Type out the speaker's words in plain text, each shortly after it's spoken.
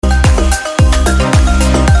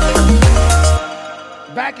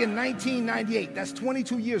back in 1998. That's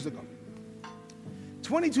 22 years ago.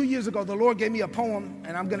 22 years ago, the Lord gave me a poem,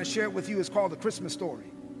 and I'm going to share it with you. It's called The Christmas Story.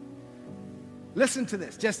 Listen to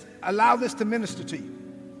this. Just allow this to minister to you.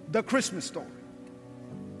 The Christmas Story.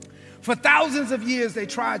 For thousands of years, they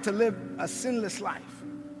tried to live a sinless life,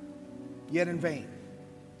 yet in vain.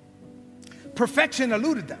 Perfection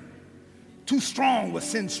eluded them. Too strong was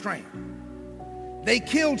sin's strength. They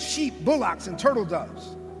killed sheep, bullocks, and turtle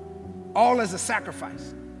doves, all as a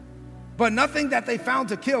sacrifice. But nothing that they found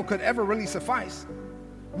to kill could ever really suffice.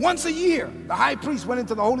 Once a year, the high priest went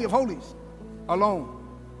into the Holy of Holies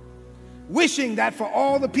alone, wishing that for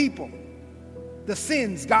all the people, the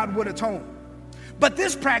sins God would atone. But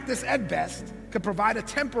this practice, at best, could provide a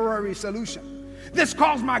temporary solution. This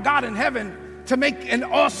caused my God in heaven to make an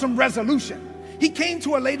awesome resolution. He came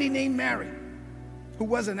to a lady named Mary, who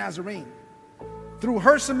was a Nazarene. Through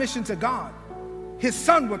her submission to God, his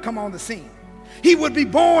son would come on the scene. He would be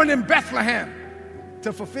born in Bethlehem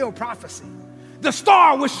to fulfill prophecy. The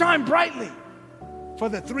star would shine brightly for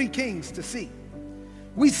the three kings to see.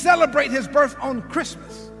 We celebrate his birth on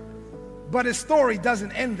Christmas, but his story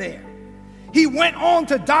doesn't end there. He went on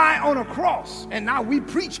to die on a cross, and now we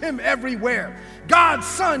preach him everywhere. God's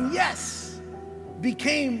son, yes,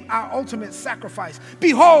 became our ultimate sacrifice.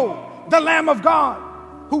 Behold, the Lamb of God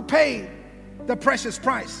who paid the precious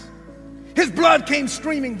price. His blood came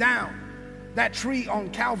streaming down that tree on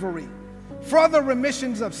Calvary for the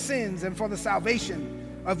remissions of sins and for the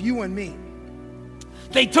salvation of you and me.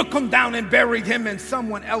 They took him down and buried him in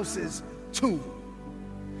someone else's tomb.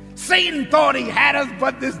 Satan thought he had us,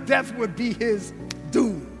 but this death would be his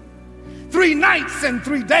doom. 3 nights and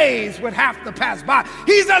 3 days would have to pass by.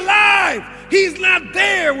 He's alive! He's not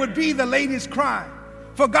there, would be the lady's cry.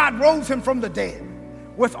 For God rose him from the dead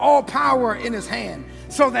with all power in his hand,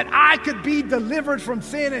 so that I could be delivered from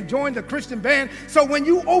sin and join the Christian band. So when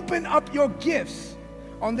you open up your gifts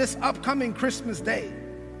on this upcoming Christmas day,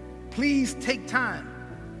 please take time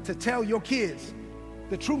to tell your kids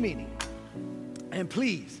the true meaning. And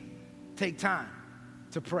please take time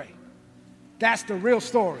to pray. That's the real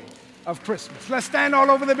story of Christmas. Let's stand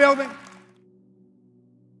all over the building.